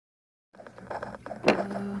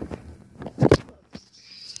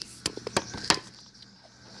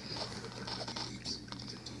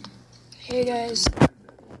Hey guys,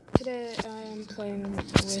 today I am playing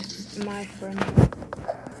with my friend.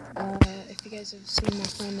 If you guys have seen my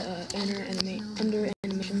friend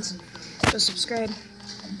enderanimations, go subscribe.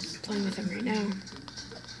 I'm playing with him right now. I'm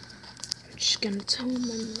just gonna tell him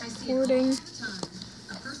I'm recording.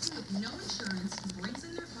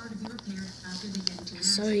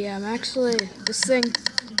 So yeah, I'm actually this thing.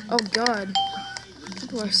 Oh god,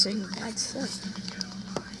 people are saying bad stuff.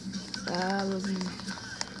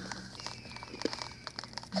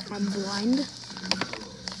 I'm blind.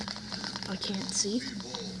 I can't see.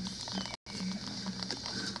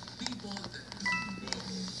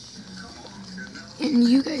 And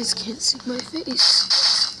you guys can't see my face.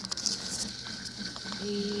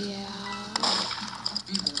 Yeah.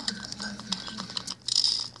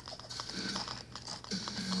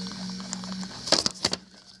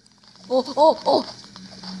 Oh!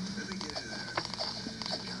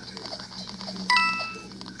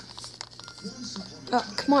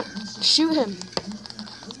 Come on, shoot him.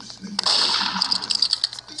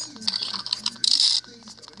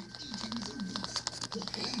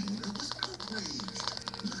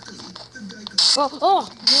 Oh,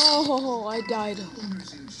 no, I died.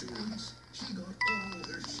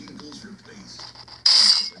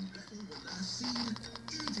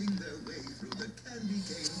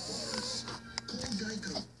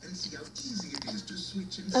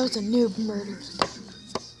 That was a noob murder.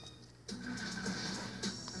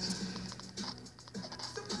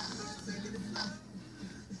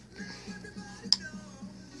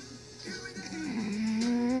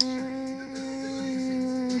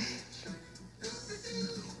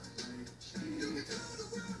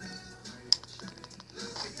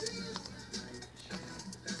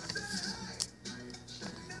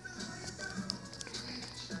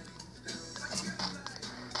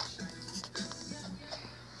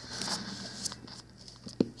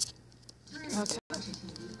 Okay.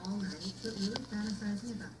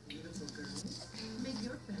 Make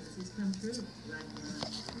your fantasies come true right now.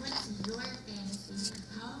 What's your fantasy?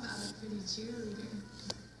 How about a pretty cheerleader?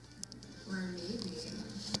 Or maybe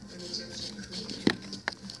an Egyptian queen.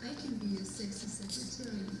 I can be a sexy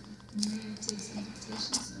secretary. May I take some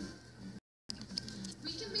dictation, sir?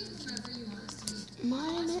 We can be whoever you want us to be.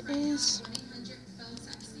 Mine is... 1-800 phone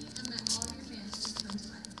sexy and let all your fantasies come to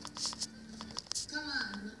life. Come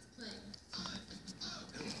on, let's play.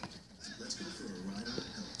 Let's go for a ride on a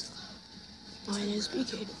helicopter. Mine is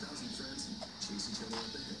BK.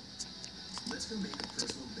 Let's go make a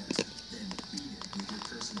personal best, then beat it with your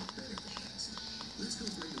personal better best. Let's go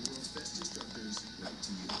bring the world's best instructors right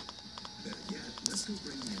to you. Better yet, let's go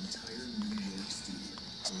bring the entire New York studio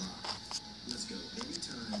alive. Let's go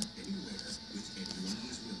anytime, anywhere, with anyone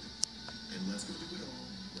who's willing. And let's go do it all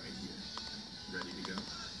right here. Ready to go?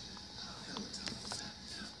 Peloton.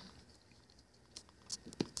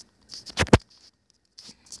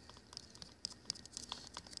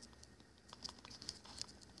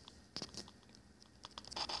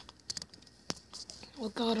 Oh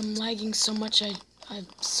god, I'm lagging so much I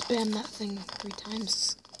spammed that thing 3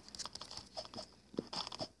 times.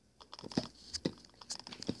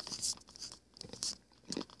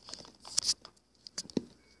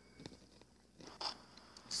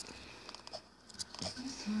 I'm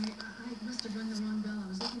sorry, I must have rung the wrong bell. I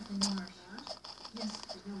was looking for Marsh. Yes,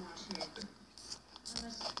 there's no Marsh here.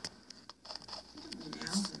 Unless... You don't mean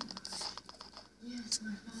Alvin Marsh. Yes,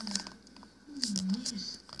 my father.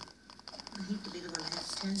 Yes. I hate to be the one that has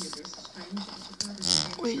to tell you this, strange, but your father's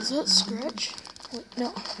dead. Wait, is that Scratch? Wait,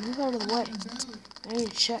 no, move out of the way. I need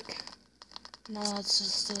to check. No, it's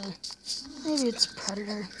just maybe it's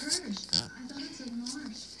Predator. Kirsch. I thought it said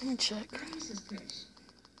Marsh. Let me check. This is Kirsch.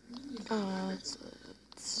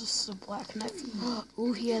 It's just a black knife.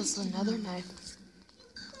 Ooh, he has another knife.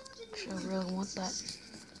 Actually, I really want that.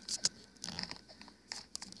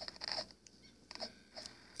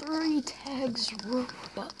 3 tags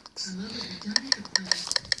Roblox.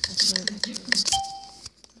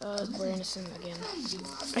 We're innocent again.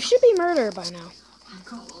 I should be murdered by now,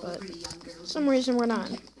 but for some reason we're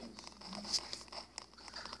not.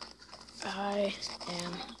 I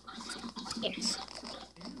am innocent.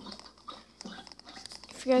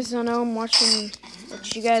 If you guys don't know, I'm watching,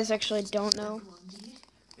 which you guys actually don't know.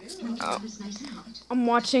 I'm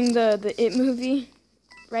watching the It movie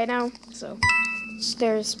right now, so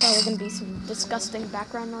there's probably going to be some disgusting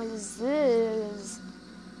background noises.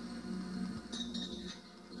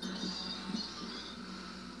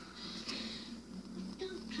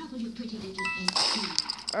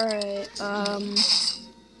 Alright, I'm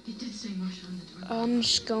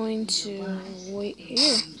just going to wait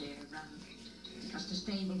here. Trust his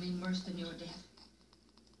fame will mean worse than your death.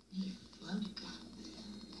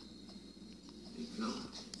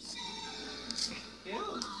 Yeah. I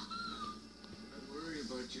worry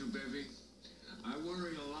about you, baby. I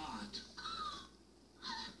worry a lot.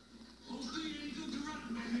 Hopefully you ain't good to run,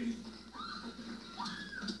 baby.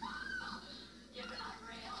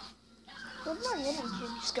 Where'd my little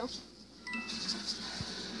kitties go?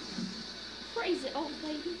 Crazy old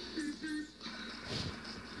lady.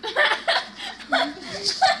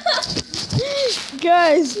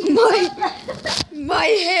 Guys, my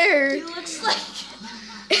hair. He looks like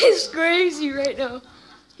is crazy right now.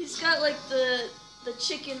 he's got like the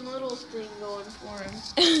chicken little thing going for him.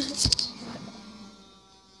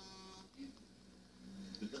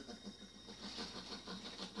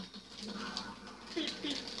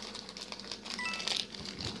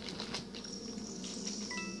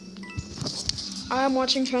 I'm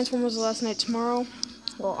watching Transformers last night tomorrow.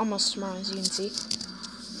 Well, almost tomorrow, as you can see.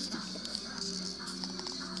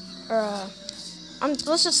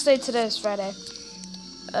 Let's just say today is Friday.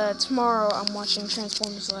 Tomorrow I'm watching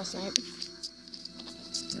Transformers last night.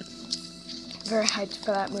 Very hyped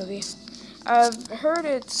for that movie. I've heard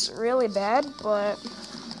it's really bad, but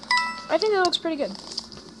I think it looks pretty good.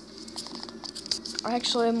 I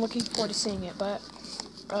actually am looking forward to seeing it, but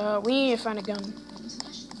we need to find a gun.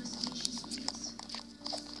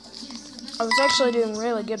 I was actually doing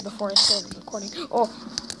really good before I started recording. Oh.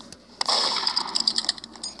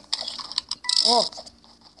 Oh.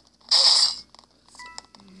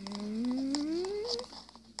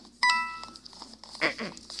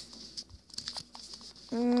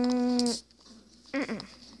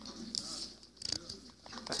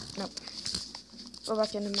 Nope. Go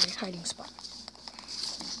back into my hiding spot.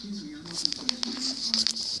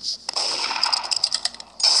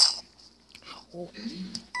 Oh.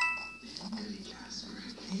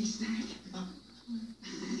 Hey, Snack.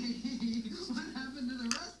 What happened to the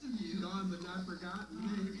rest of you? Gone but not forgotten.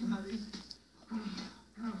 Hey, buddy.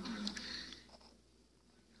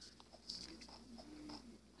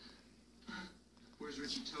 Where's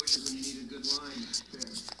Richie Tozier when you need a good line? There.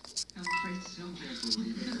 I'm afraid some can't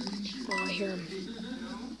believe it. Oh, I hear him.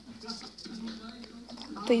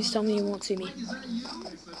 Please tell me you won't see me. Is that you?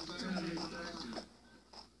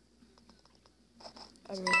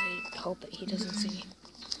 I really hope that he doesn't see me.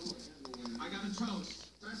 I got a toast.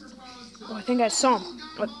 Oh, I think I saw him.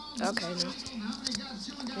 What? Okay, no.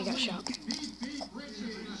 He got shot.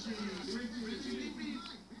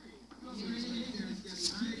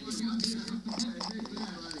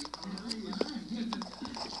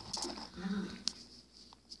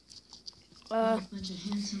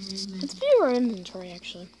 Let's view our inventory,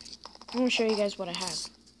 actually. I want to show you guys what I have.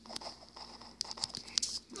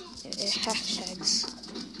 Hashtags.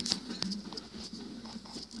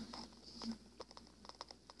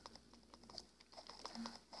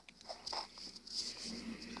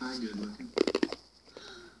 Hi, good looking.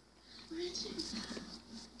 Richard.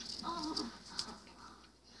 Oh.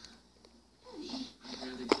 I'd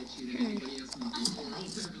rather get you than anybody else in the whole world,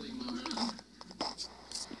 Beverly Mark.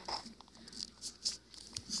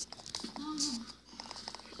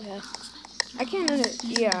 Yeah. I can't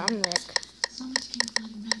yeah, I'm Rick. So much came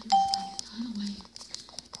flooding back. It was like a tidal wave.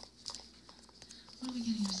 What are we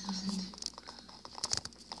getting ourselves into?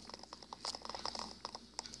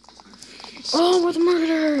 Oh, we're the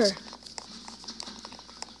murderer!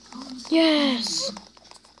 Yes!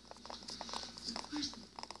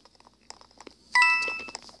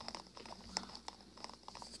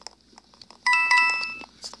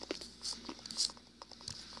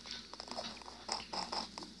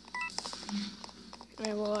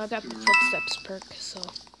 Alright, well, I got the footsteps perk, so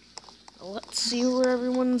let's see where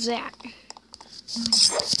everyone's at.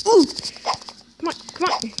 Ooh! Come on, come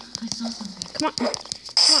on! I saw something. Come on! Come on!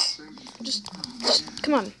 Just,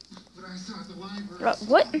 come on. But I saw at the library.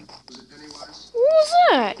 What? Was it Pennywise? What was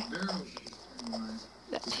that? Barrel. Pennywise.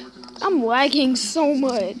 He's working on his I'm lagging so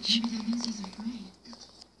much. Maybe that means he's afraid.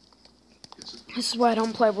 It's a This is why I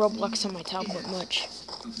don't play Roblox on my tablet much.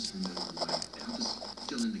 Help us remember why. Help us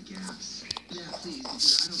fill in the gaps. Yeah, please,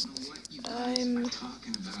 because I don't know what you guys I'm are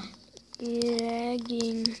talking about.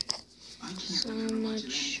 lagging I can't so remember much of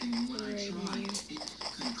much anything when I right tried. now. It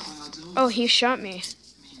kind of clouds over. Oh, he shot me. I mean,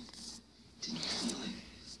 didn't you feel it?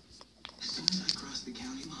 As soon as I crossed the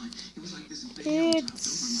county line, it was like this veil dropped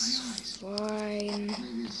It's over my eyes. fine.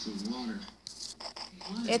 Maybe it's the water.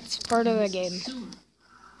 It's part of the game. Sewer.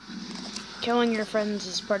 Killing your friends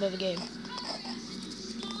is part of the game.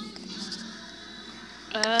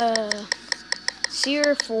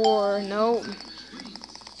 Seer for no.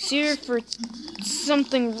 Seer for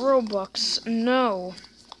something Robux. No.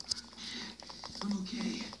 I'm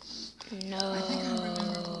okay. No. I think I remember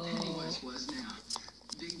who Pennywise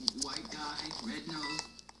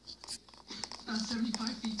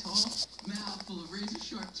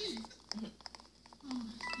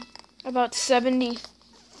about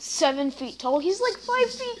 77 feet tall. He's like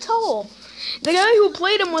 5 feet tall. The guy who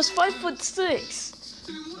played him was 5'6". What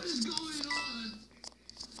is going on?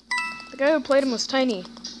 The guy who played him was tiny.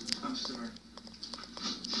 I'm sorry.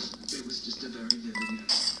 It was just a very vivid memory.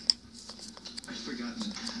 I'd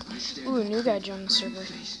forgotten. I stared Ooh, at new the guy joined the server.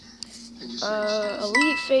 face and just said,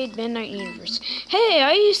 Elite Fade Midnight Universe. Hey,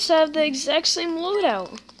 I used to have the exact same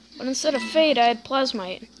loadout. But instead of Fade, I had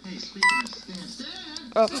Plasmite. hey, speaking of Stan,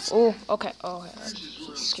 Okay. Oh,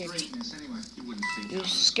 he scared me. You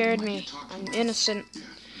scared me. I'm innocent.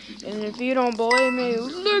 And if you don't believe me,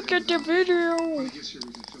 look at the video.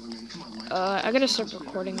 I gotta start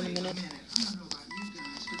recording in a minute.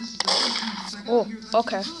 Oh,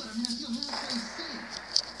 okay.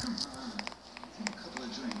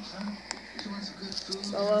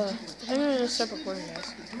 So, I think I'm gonna start recording,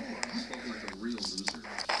 guys.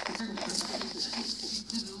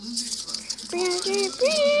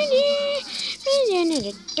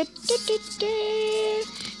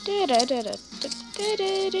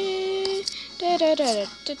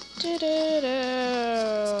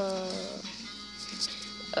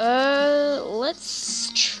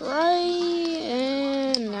 Let's try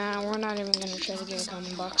and nah, we're not even gonna try to get a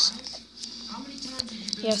common box.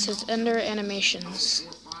 Yes, it's enderanimations.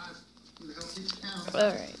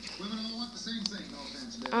 Alright.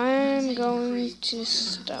 I'm going to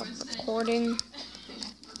stop recording.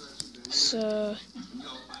 So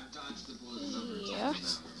yeah.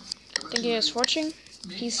 Thank you guys for watching.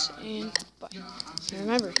 Peace and bye. And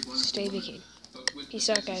remember, stay vacated. Peace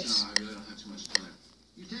out, guys.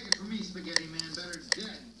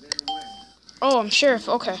 Oh, I'm sheriff.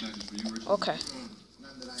 Okay. Okay.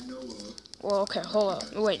 Well, okay, hold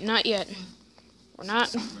up. Wait, not yet. We're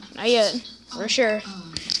not yet. We're sheriff.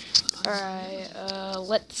 Alright,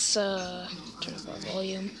 let's, turn up our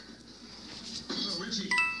volume. Richie,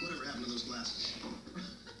 whatever happened to those glasses?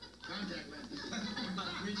 Contact lens.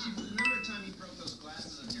 Richie, the number of time you broke those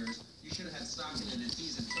glasses of yours, you should have had stock in an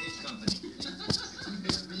adhesive tape company.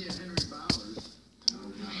 Me and Henry Bowers.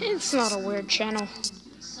 It's not a weird channel.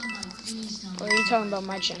 Or are you talking about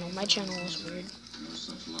my channel? My channel is weird.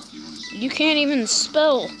 You can't even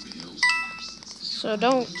spell. So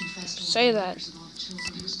don't say that.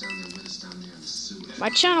 My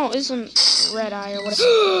channel isn't Red Eye or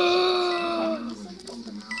whatever.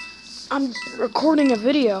 I'm recording a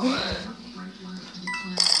video.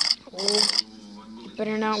 Oh,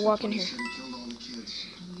 better not walk in here.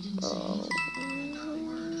 Oh.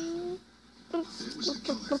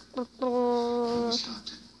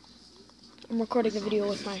 I'm recording a video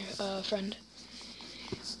with my friend.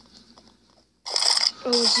 Oh,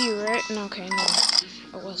 it was you, right? No, okay, no,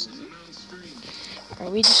 it wasn't.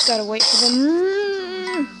 Alright, we just gotta wait for them.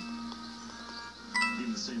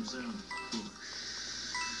 Even the same sound.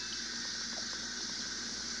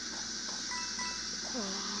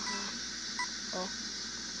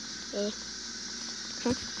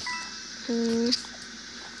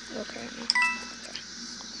 Okay.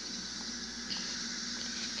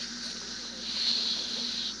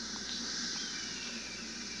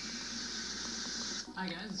 Hi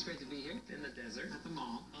guys, it's great to be here in the desert, at the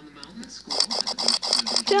mall, on the mountain, at school, at the beach, on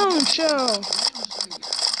the beach. Don't show. I'm going to show you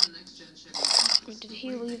guys the next gen Chevy. Wait, did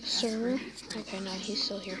he leave the server? Okay, no, he's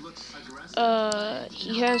still here.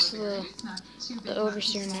 He has the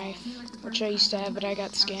overseer knife, which I used to have, but I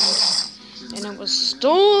got scammed, and it was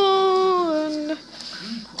stolen.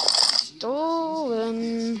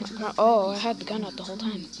 Stolen. Oh, I had the gun out the whole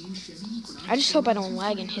time. I just hope I don't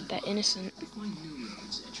lag and hit that innocent.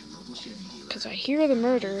 Because I hear the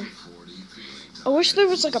murder. I wish there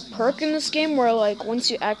was like a perk in this game where like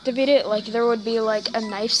once you activate it, like there would be like a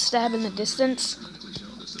knife stab in the distance.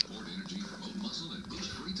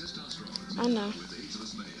 I know.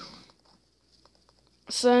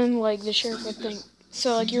 So then like the sheriff would think,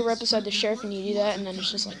 so like you're right beside the sheriff and you do that and then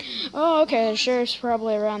it's just like, oh okay, the sheriff's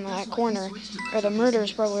probably around that corner, or the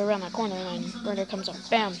murder's probably around that corner, and then murder comes up,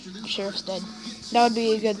 bam, the sheriff's dead. That would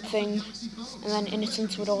be a good thing. And then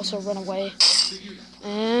innocents would also run away.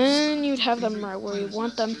 And you'd have them right where you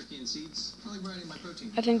want them.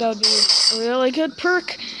 I think that would be a really good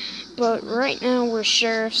perk. But right now we're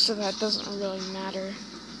sheriffs, so that doesn't really matter.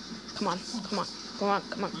 Come on, come on, come on,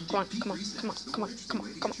 come on, come on, come on, come on, come on, come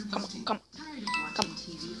on, come on, come on, come on,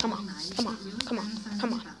 come on, come on, come on,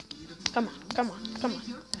 come on, come on, come on, come on.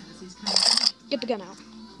 Get the gun out.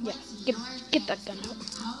 Yeah, get that gun out.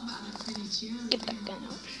 Get that gun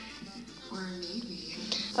out.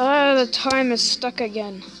 The time is stuck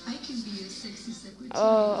again.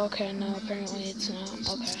 Oh, okay, no, apparently it's not.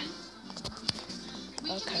 Okay.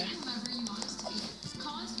 Okay.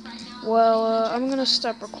 Well, I'm gonna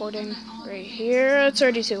stop recording right here. It's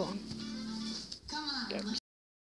already too long.